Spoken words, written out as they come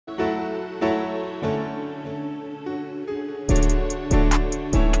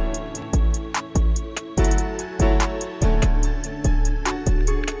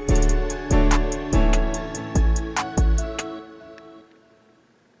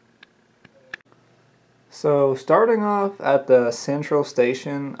So starting off at the central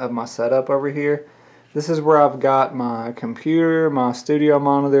station of my setup over here, this is where I've got my computer, my studio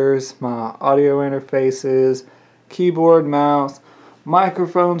monitors, my audio interfaces, keyboard, mouse,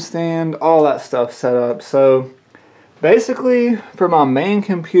 microphone stand, all that stuff set up. So basically for my main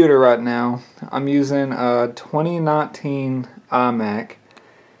computer right now, I'm using a 2019 iMac.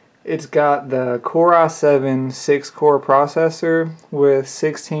 It's got the Core i7 6-core processor with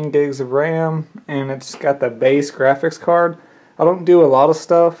 16 gigs of RAM, and it's got the base graphics card. I don't do a lot of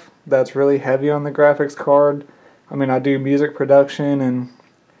stuff that's really heavy on the graphics card. I mean, I do music production and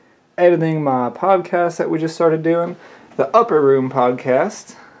editing my podcast that we just started doing, the Upper Room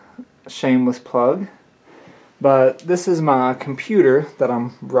podcast, shameless plug. But this is my computer that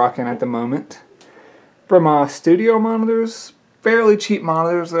I'm rocking at the moment. For my studio monitors, fairly cheap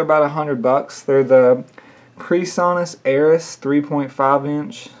monitors. They're about $100. They're the PreSonus Aris 3.5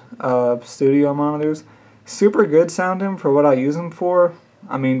 inch studio monitors. Super good sounding for what I use them for.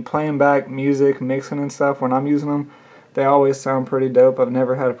 I mean, playing back music, mixing and stuff, when I'm using them, they always sound pretty dope. I've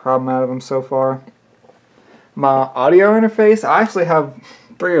never had a problem out of them so far. My audio interface, I actually have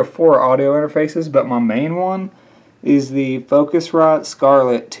 3 or 4 audio interfaces, but my main one is the Focusrite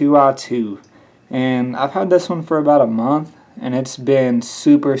Scarlett 2i2. And I've had this one for about a month, and it's been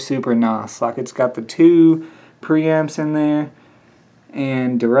super nice. Like, it's got the 2 preamps in there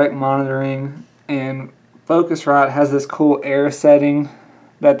and direct monitoring, and Focusrite has this cool air setting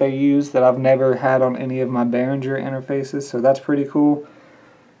that they use that I've never had on any of my Behringer interfaces, so that's pretty cool.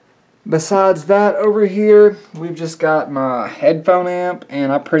 Besides that, over here we've just got my headphone amp,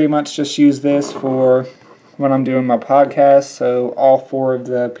 and I pretty much just use this for when I'm doing my podcast, so all 4 of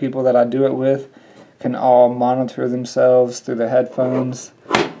the people that I do it with can all monitor themselves through the headphones.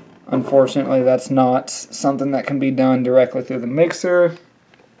 Unfortunately, that's not something that can be done directly through the mixer.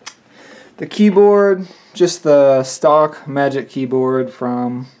 The keyboard, just the stock Magic Keyboard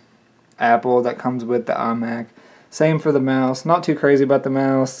from Apple that comes with the iMac. Same for the mouse. Not too crazy about the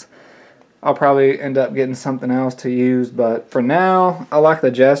mouse. I'll probably end up getting something else to use, but for now, I like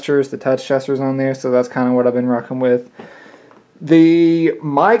the gestures, the touch gestures on there, so that's kind of what I've been rocking with. The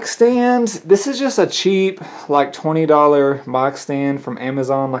mic stand, this is just a cheap, like $20 mic stand from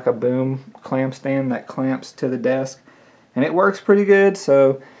Amazon, like a boom clamp stand that clamps to the desk, and it works pretty good.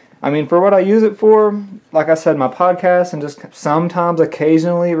 So, I mean, for what I use it for, like I said, my podcast and just sometimes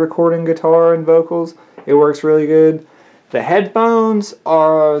occasionally recording guitar and vocals, it works really good. The headphones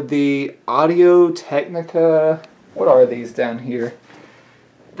are the Audio-Technica, what are these down here?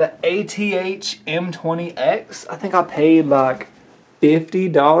 The ATH M20X. I think I paid like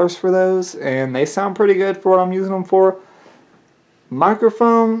 $50 for those, and they sound pretty good for what I'm using them for.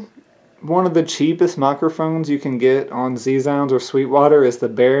 Microphone, one of the cheapest microphones you can get on Z-Sounds or Sweetwater is the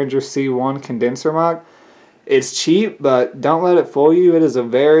Behringer C1 condenser mic. It's cheap, but don't let it fool you. It is a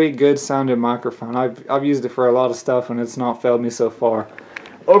very good sounding microphone. I've used it for a lot of stuff, and it's not failed me so far.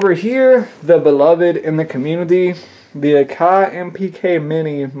 Over here, the beloved in the community, the Akai MPK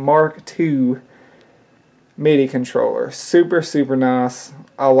Mini Mark II MIDI controller. Super nice.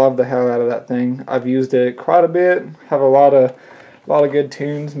 I love the hell out of that thing. I've used it quite a bit. Have a lot of good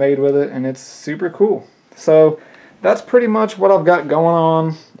tunes made with it, and it's super cool. So that's pretty much what I've got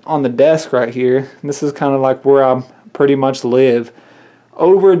going on the desk right here. This is kind of like where I pretty much live.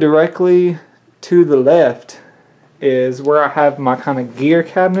 Over directly to the left is where I have my kind of gear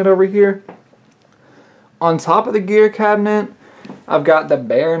cabinet over here. On top of the gear cabinet, I've got the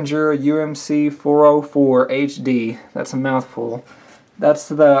Behringer UMC 404 HD. That's a mouthful. That's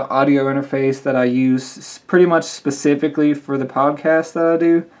the audio interface that I use pretty much specifically for the podcast that I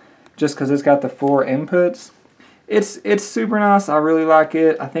do, just because it's got the 4 inputs. It's super nice. I really like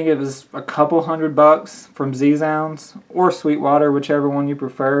it. I think it was a couple $100 from Z-Sounds or Sweetwater, whichever one you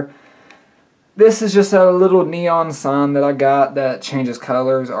prefer. This is just a little neon sign that I got that changes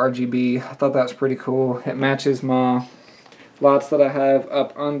colors, RGB. I thought that was pretty cool. It matches my lights that I have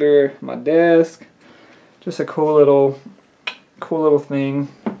up under my desk. Just a cool little thing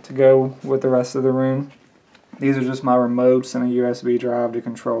to go with the rest of the room. These are just my remotes and a USB drive to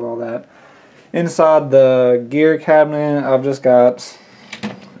control all that. Inside the gear cabinet, I've just got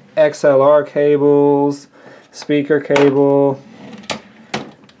XLR cables, speaker cable,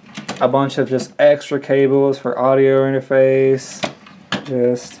 a bunch of just extra cables for audio interface,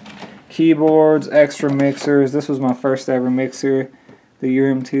 just keyboards, extra mixers. This was my first ever mixer, the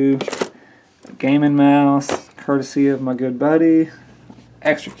UM2 gaming mouse, courtesy of my good buddy.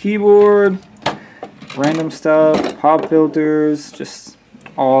 Extra keyboard, random stuff, pop filters, just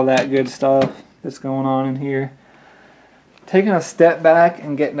all that good stuff that's going on in here. taking a step back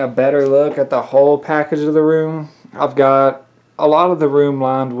and getting a better look at the whole package of the room, I've got a lot of the room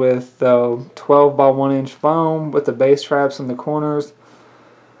lined with 12 by 1 inch foam with the bass traps in the corners,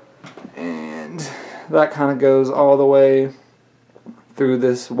 and that kind of goes all the way through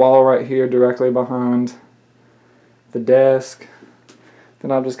this wall right here directly behind the desk.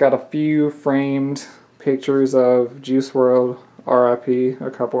 Then I've just got a few framed pictures of Juice WRLD, R.I.P., a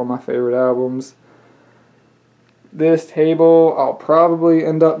couple of my favorite albums. This table I'll probably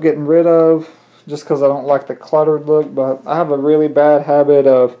end up getting rid of just because I don't like the cluttered look, but I have a really bad habit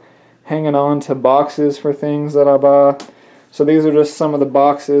of hanging on to boxes for things that I buy. So these are just some of the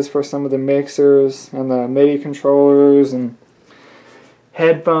boxes for some of the mixers and the MIDI controllers and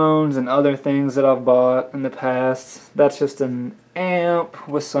headphones and other things that I've bought in the past. That's just an amp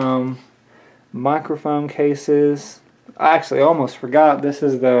with some microphone cases. I actually almost forgot, this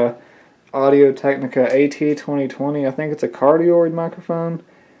is the Audio-Technica AT2020. I think it's a cardioid microphone,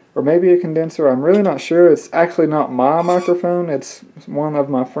 or maybe a condenser. I'm really not sure. It's actually not my microphone, it's one of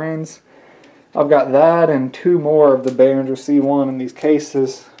my friends. I've got that and two more of the Behringer C1 in these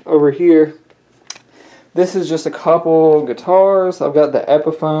cases over here. This is just a couple guitars. I've got the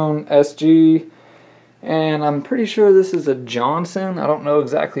Epiphone SG, and I'm pretty sure this is a Johnson. I don't know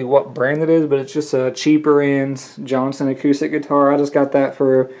exactly what brand it is, but it's just a cheaper end Johnson acoustic guitar. I just got that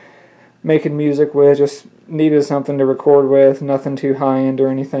for making music with. Just needed something to record with, nothing too high end or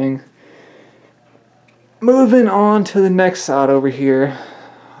anything. Moving on to the next side over here,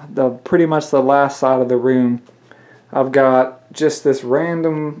 pretty much the last side of the room. I've got just this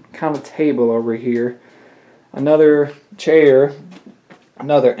random kind of table over here, another chair,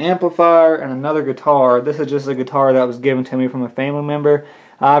 another amplifier, and another guitar. This is just a guitar that was given to me from a family member.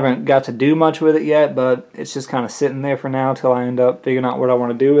 I haven't got to do much with it yet, but it's just kind of sitting there for now till I end up figuring out what I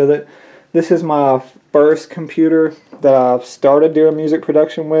want to do with it. This is my first computer that I've started doing music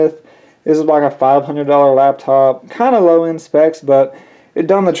production with. This is like a $500 laptop, kind of low end specs, but it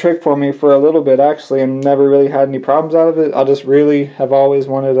done the trick for me for a little bit actually, and never really had any problems out of it. I just really have always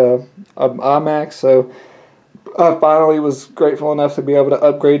wanted a iMac, so I finally was grateful enough to be able to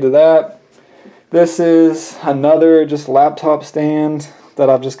upgrade to that. This is another just laptop stand that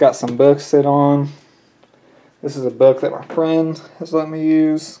I've just got some books sit on. This is a book that my friend has let me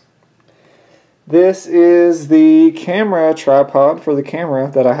use. This is the camera tripod for the camera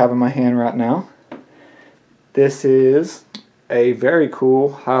that I have in my hand right now. This is a very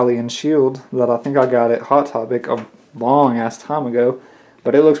cool Hylian shield that I think I got at Hot Topic a long ass time ago,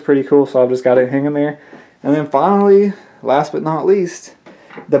 but it looks pretty cool, so I've just got it hanging there. And then finally, last but not least,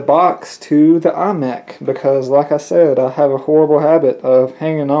 the box to the iMac, because like I said, I have a horrible habit of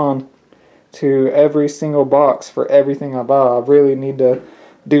hanging on to every single box for everything I buy. I really need to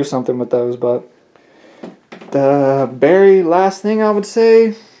do something with those. But the very last thing I would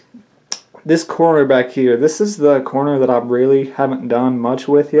say, this corner back here, this is the corner that I really haven't done much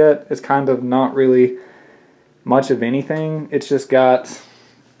with yet. It's kind of not really much of anything. It's just got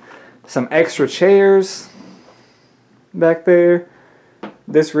some extra chairs back there.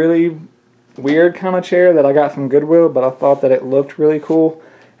 This really weird kind of chair that I got from Goodwill, but I thought that it looked really cool.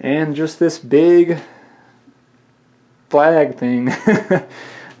 And just this big flag thing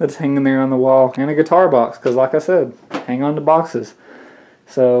that's hanging there on the wall. And a guitar box, because like I said, hang on to boxes.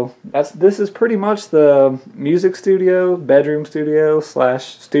 So this is pretty much the music studio, bedroom studio /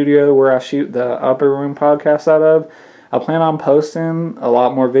 studio where I shoot the Upper Room podcast out of. I plan on posting a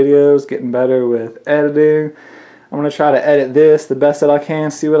lot more videos, getting better with editing. I'm going to try to edit this the best that I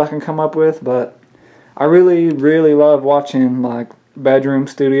can, see what I can come up with. But I really, really love watching like bedroom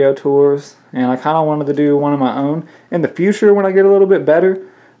studio tours, and I kind of wanted to do one of my own. In the future, when I get a little bit better,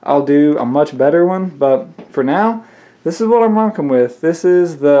 I'll do a much better one. But for now, this is what I'm rocking with. This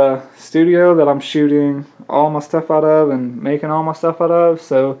is the studio that I'm shooting all my stuff out of and making all my stuff out of.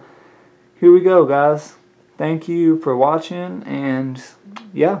 So here we go, guys. Thank you for watching, and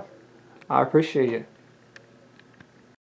yeah, I appreciate it.